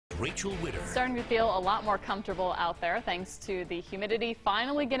Rachel Witter. Starting to feel a lot more comfortable out there thanks to the humidity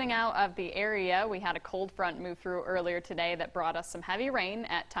finally getting out of the area. We had a cold front move through earlier today that brought us some heavy rain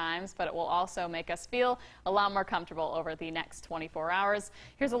at times, but it will also make us feel a lot more comfortable over the next 24 hours.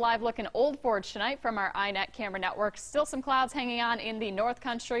 Here's a live look in Old Forge tonight from our iNet camera network. Still some clouds hanging on in the North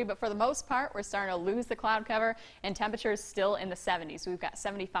Country, but for the most part, we're starting to lose the cloud cover and temperatures still in the 70s. We've got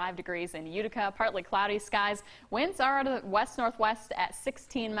 75 degrees in Utica, partly cloudy skies. Winds are out of the west-northwest at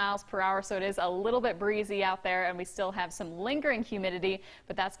 16 miles per hour, so it is a little bit breezy out there, and we still have some lingering humidity,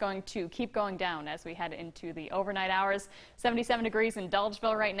 but that's going to keep going down as we head into the overnight hours. 77 degrees in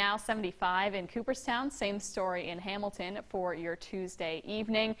Dulgeville right now, 75 in Cooperstown. Same story in Hamilton for your Tuesday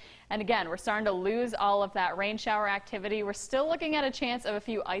evening. And again, we're starting to lose all of that rain shower activity. We're still looking at a chance of a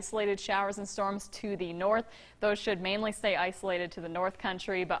few isolated showers and storms to the north. Those should mainly stay isolated to the North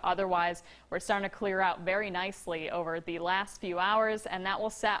Country, but otherwise we're starting to clear out very nicely over the last few hours, and that will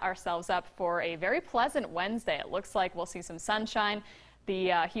set ourselves up for a very pleasant Wednesday. It looks like we'll see some sunshine.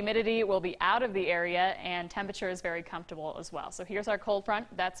 The humidity will be out of the area, and temperature is very comfortable as well. So here's our cold front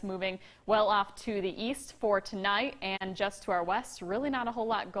that's moving well off to the east for tonight, and just to our west, really not a whole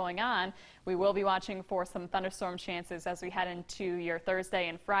lot going on. We will be watching for some thunderstorm chances as we head into your Thursday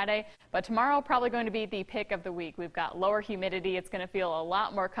and Friday, but tomorrow probably going to be the pick of the week. We've got lower humidity. It's going to feel a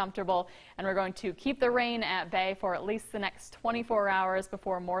lot more comfortable, and we're going to keep the rain at bay for at least the next 24 hours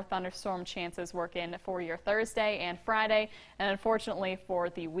before more thunderstorm chances work in for your Thursday and Friday, and unfortunately for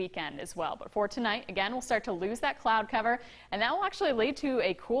the weekend as well. But for tonight, again, we'll start to lose that cloud cover, and that will actually lead to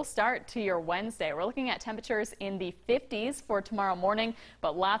a cool start to your Wednesday. We're looking at temperatures in the 50s for tomorrow morning,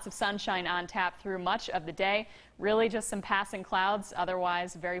 but lots of sunshine on tap through much of the day. Really just some passing clouds,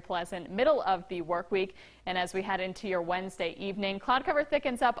 otherwise very pleasant middle of the work week. And as we head into your Wednesday evening, cloud cover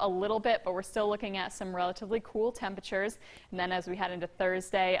thickens up a little bit, but we're still looking at some relatively cool temperatures. And then as we head into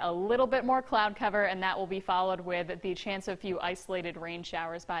Thursday, a little bit more cloud cover, and that will be followed with the chance of a few isolated rain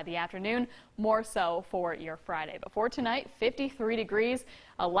showers by the afternoon, more so for your Friday. But for tonight, 53 degrees,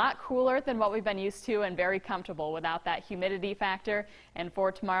 a lot cooler than what we've been used to and very comfortable without that humidity factor. And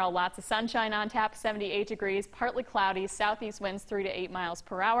for tomorrow, lots of sunshine on tap, 78 degrees, partly cloudy, southeast winds 3 to 8 miles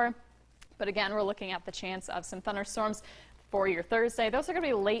per hour. But again, we're looking at the chance of some thunderstorms for your Thursday. Those are going to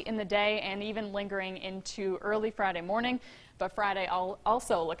be late in the day and even lingering into early Friday morning. But Friday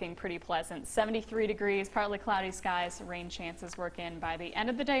also looking pretty pleasant. 73 degrees, partly cloudy skies, rain chances work in by the end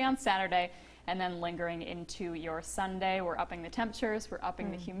of the day on Saturday, and then lingering into your Sunday. We're upping the temperatures, we're upping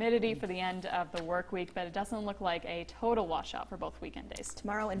the humidity for the end of the work week, but it doesn't look like a total washout for both weekend days.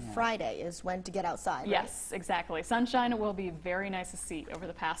 Tomorrow and Friday is when to get outside, right? Yes, exactly. Sunshine will be very nice to see over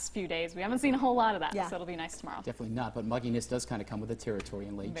the past few days. We haven't seen a whole lot of that, so it'll be nice tomorrow. Definitely not, but mugginess does kind of come with the territory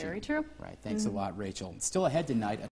in late June. Very true. Right. Thanks a lot, Rachel. Still ahead tonight.